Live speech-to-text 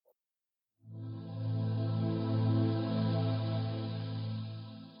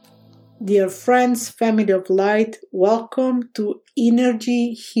Dear friends, family of light, welcome to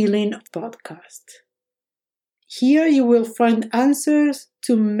Energy Healing Podcast. Here you will find answers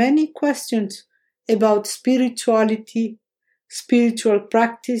to many questions about spirituality, spiritual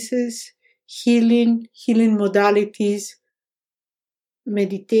practices, healing modalities,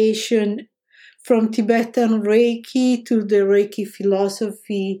 meditation, from Tibetan Reiki to the Reiki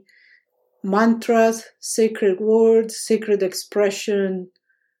philosophy, mantras, sacred words, sacred expression,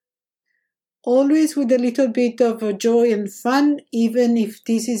 always with a little bit of joy and fun, even if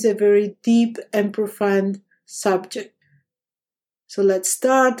this is a very deep and profound subject. So let's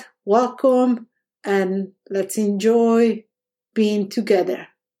start. Welcome, and let's enjoy being together.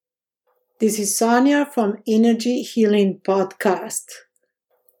 This is Sonia from Energy Healing Podcast.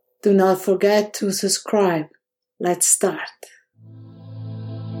 Do not forget to subscribe. Let's start.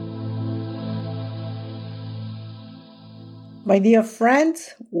 My dear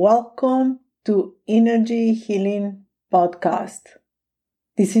friends, welcome to Energy Healing Podcast.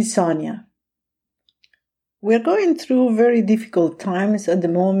 This is Sonia. We're going through very difficult times at the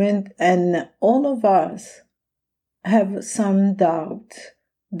moment, and all of us have some doubt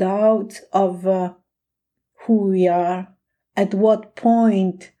of who we are, at what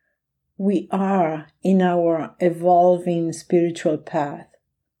point we are in our evolving spiritual path.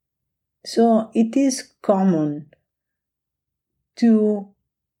 So it is common to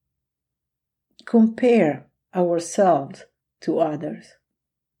compare ourselves to others.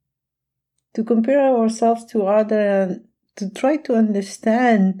 To compare ourselves to others and to try to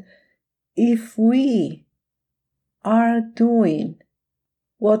understand if we are doing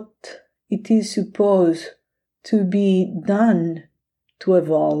what it is supposed to be done to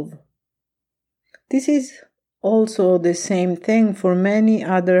evolve. This is also the same thing for many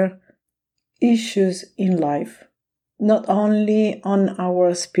other issues in life. Not only on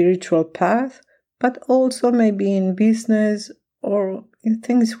our spiritual path, but also maybe in business or in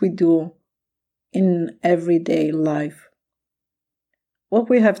things we do in everyday life. What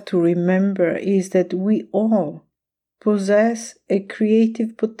we have to remember is that we all possess a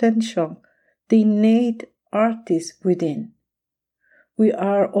creative potential, the innate artist within. We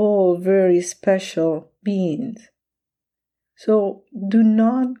are all very special beings. So do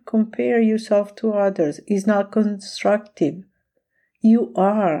not compare yourself to others. It's not constructive. You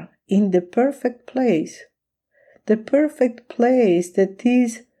are in the perfect place that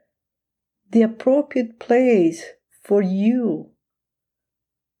is the appropriate place for you,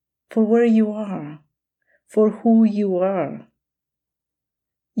 for where you are, for who you are.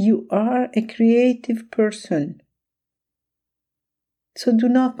 You are a creative person. So do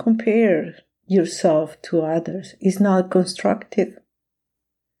not compare yourself to others. Is not constructive.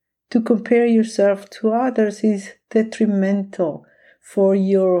 To compare yourself to others is detrimental for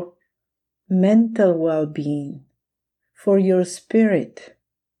your mental well-being, for your spirit.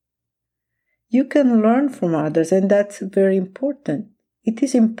 You can learn from others, and that's very important. It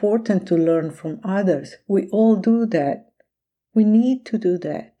is important to learn from others. We all do that. We need to do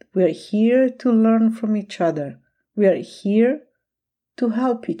that. We are here to learn from each other. We are here to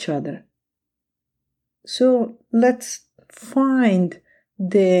help each other. So let's find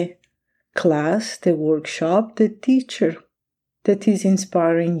the class, the workshop, the teacher that is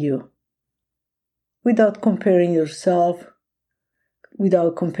inspiring you. Without comparing yourself,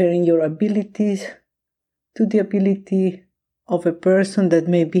 without comparing your abilities to the ability of a person that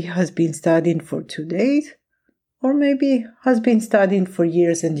maybe has been studying for 2 days, or maybe has been studying for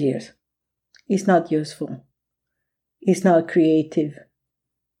years and years. It's not useful. It's not creative.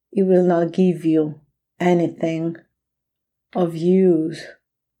 It will not give you anything of use.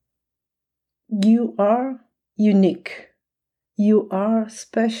 You are unique. You are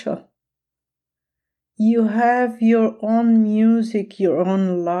special. You have your own music, your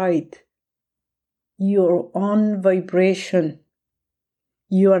own light, your own vibration.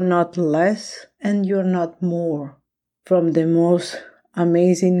 You are not less and you are not more. From the most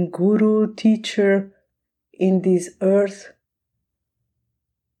amazing guru, teacher in this earth,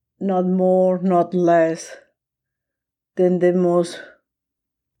 not more, not less than the most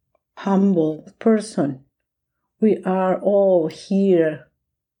humble person. We are all here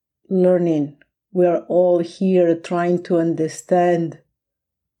learning. We are all here trying to understand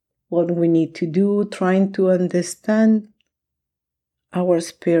what we need to do, trying to understand our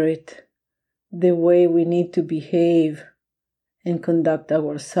spirit, the way we need to behave and conduct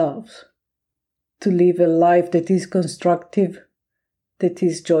ourselves, to live a life that is constructive, that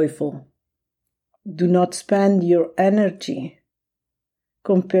is joyful. Do not spend your energy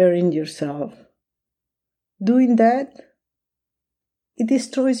comparing yourself. Doing that it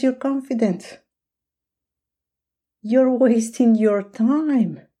destroys your confidence. You're wasting your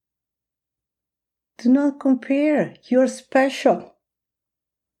time. Do not compare. You're special.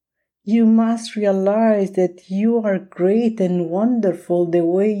 You must realize that you are great and wonderful the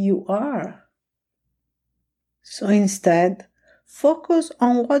way you are. So instead, focus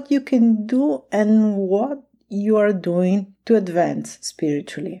on what you can do and what you are doing to advance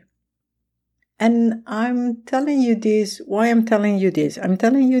spiritually. And I'm telling you this. Why I'm telling you this? I'm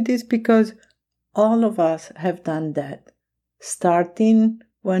telling you this because all of us have done that, starting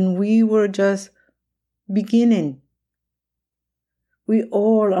when we were just beginning. We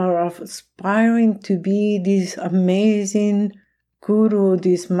all are aspiring to be this amazing guru,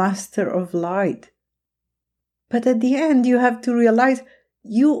 this master of light. But at the end, you have to realize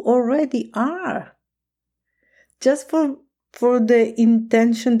you already are. Just for the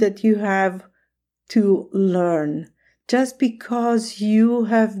intention that you have to learn, just because you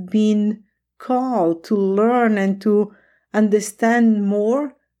have been called to learn and to understand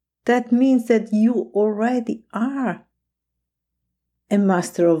more, that means that you already are a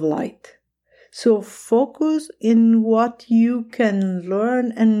master of light. So focus in what you can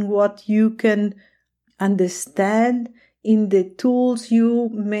learn and what you can understand in the tools you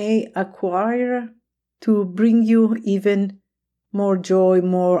may acquire to bring you even more joy,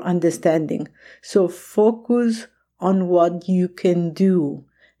 more understanding. So focus on what you can do.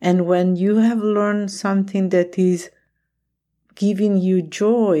 And when you have learned something that is giving you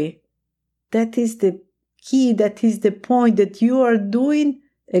joy, that is the key, that is the point, that you are doing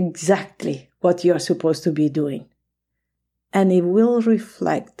exactly what you are supposed to be doing. And it will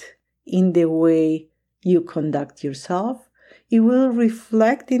reflect in the way you conduct yourself. It will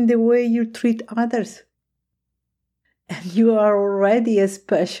reflect in the way you treat others. And you are already a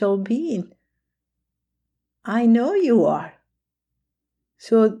special being. I know you are.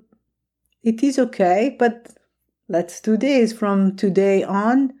 So it is okay, but let's do this from today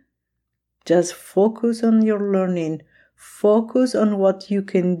on. Just focus on your learning. Focus on what you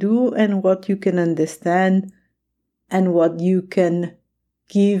can do and what you can understand and what you can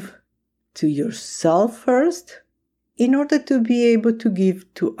give to yourself first in order to be able to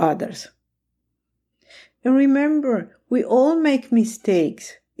give to others. And remember, we all make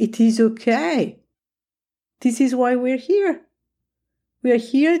mistakes. It is okay. This is why we're here. We are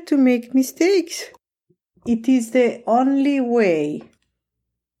here to make mistakes. It is the only way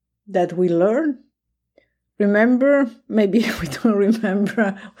that we learn. Remember, maybe we don't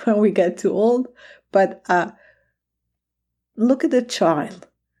remember when we get too old, but look at a child.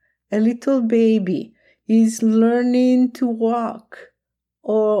 A little baby is learning to walk,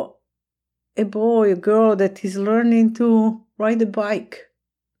 or a boy, a girl that is learning to ride a bike.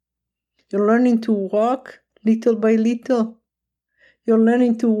 You're learning to walk little by little. You're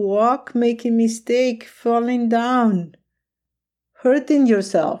learning to walk, making mistakes, falling down, hurting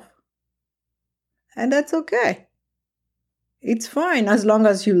yourself. And that's okay. It's fine. As long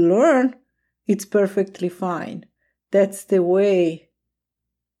as you learn, it's perfectly fine. That's the way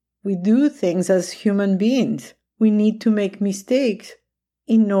we do things as human beings. We need to make mistakes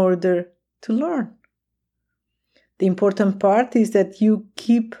in order to learn. The important part is that you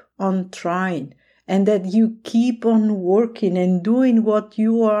keep on trying and that you keep on working and doing what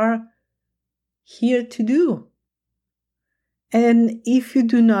you are here to do. And if you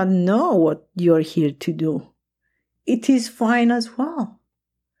do not know what you're here to do, it is fine as well.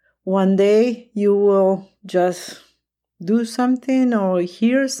 One day you will just do something or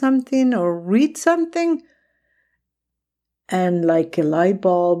hear something or read something, and like a light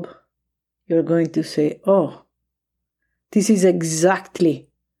bulb, you're going to say, oh, this is exactly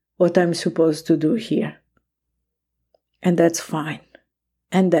what I'm supposed to do here. And that's fine.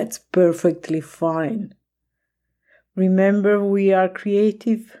 And that's perfectly fine. Remember, we are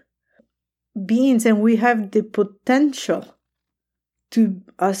creative beings and we have the potential to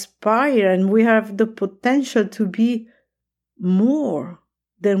aspire, and we have the potential to be more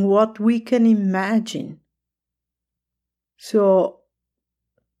than what we can imagine. So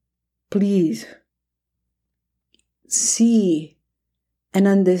please see and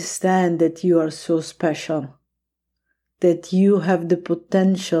understand that you are so special, that you have the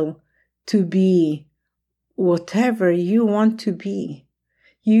potential to be whatever you want to be.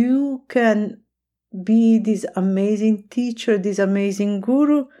 You can be this amazing teacher, this amazing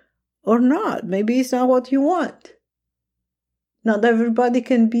guru, or not. Maybe it's not what you want. Not everybody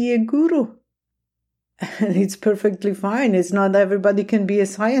can be a guru. And it's perfectly fine. It's not everybody can be a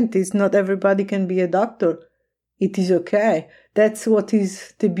scientist. Not everybody can be a doctor. It is okay. That's what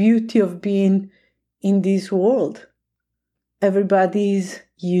is the beauty of being in this world. Everybody is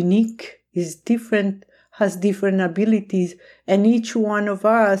unique, is different, has different abilities, and each one of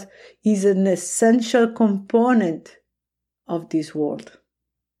us is an essential component of this world.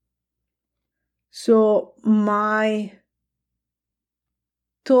 So my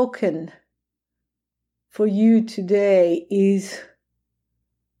token for you today is,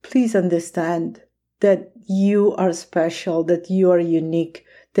 please understand that you are special, that you are unique,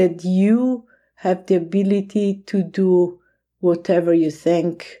 that you have the ability to do whatever you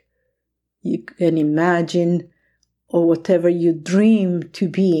think, you can imagine, or whatever you dream to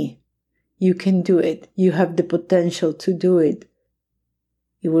be. You can do it. You have the potential to do it.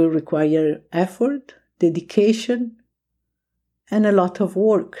 It will require effort, dedication, and a lot of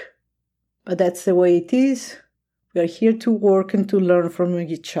work. But that's the way it is. We are here to work and to learn from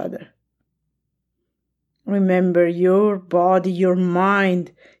each other. Remember, your body, your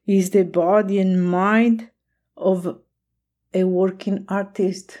mind is the body and mind of a working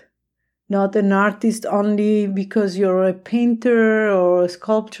artist. Not an artist only because you're a painter or a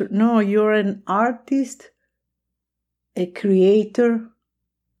sculptor. No, you're an artist, a creator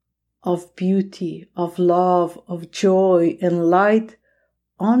of beauty, of love, of joy and light,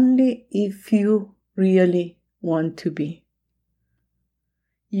 only if you really want to be.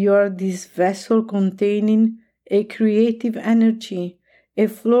 You are this vessel containing a creative energy, a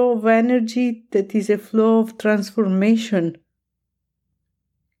flow of energy that is a flow of transformation.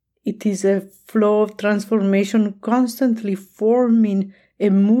 It is a flow of transformation constantly forming a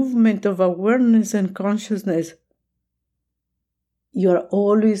movement of awareness and consciousness. You are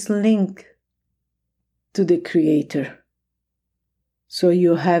always linked to the Creator. So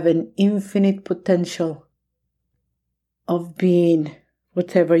you have an infinite potential of being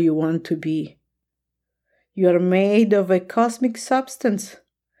whatever you want to be. You are made of a cosmic substance.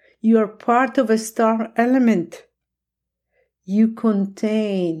 You are part of a star element. You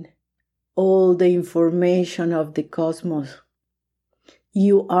contain all the information of the cosmos.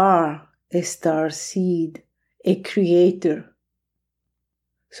 You are a star seed, a creator.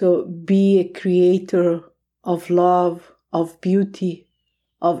 So be a creator of love, of beauty,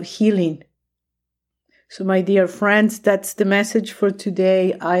 of healing. So my dear friends, that's the message for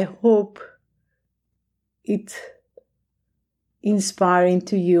today. I hope it's inspiring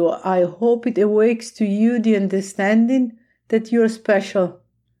to you. I hope it awakes to you the understanding that you're special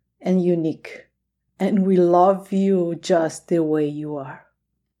and unique, and we love you just the way you are.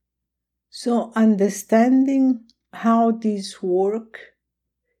 So understanding how this works,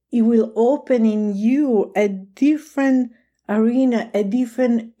 it will open in you a different arena, a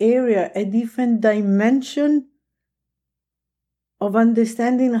different area, a different dimension of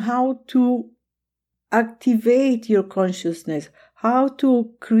understanding how to activate your consciousness, how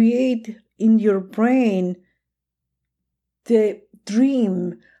to create in your brain the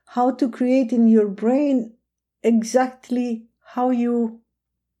dream, how to create in your brain exactly how you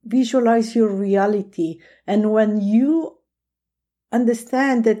visualize your reality. And when you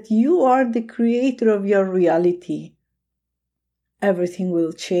understand that you are the creator of your reality, everything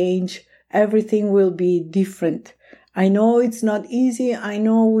will change, everything will be different. I know it's not easy. I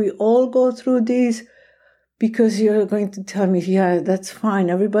know we all go through this, because you're going to tell me, yeah, that's fine.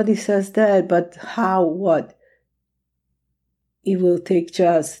 Everybody says that, but how, what? It will take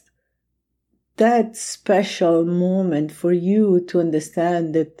just that special moment for you to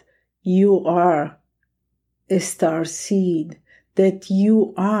understand that you are a star seed, that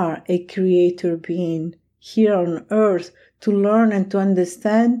you are a creator being here on earth to learn and to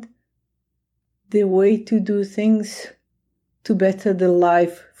understand the way to do things to better the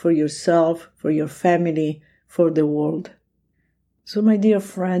life for yourself, for your family, for the world. So my dear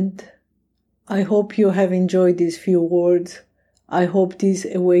friend, I hope you have enjoyed these few words. I hope this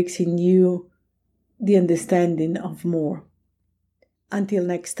awakes in you the understanding of more. Until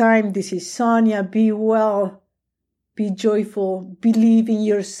next time, this is Sonia. Be well, be joyful, believe in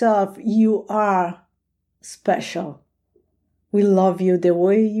yourself. You are special. We love you the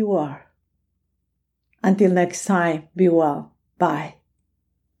way you are. Until next time, be well. Bye.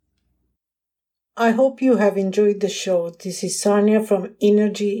 I hope you have enjoyed the show. This is Sonia from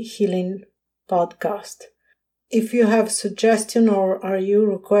Energy Healing Podcast. If you have suggestions or are you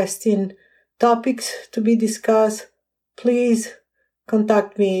requesting topics to be discussed, please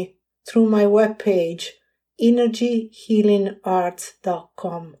contact me through my webpage,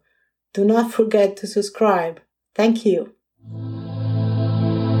 energyhealingarts.com. Do not forget to subscribe. Thank you.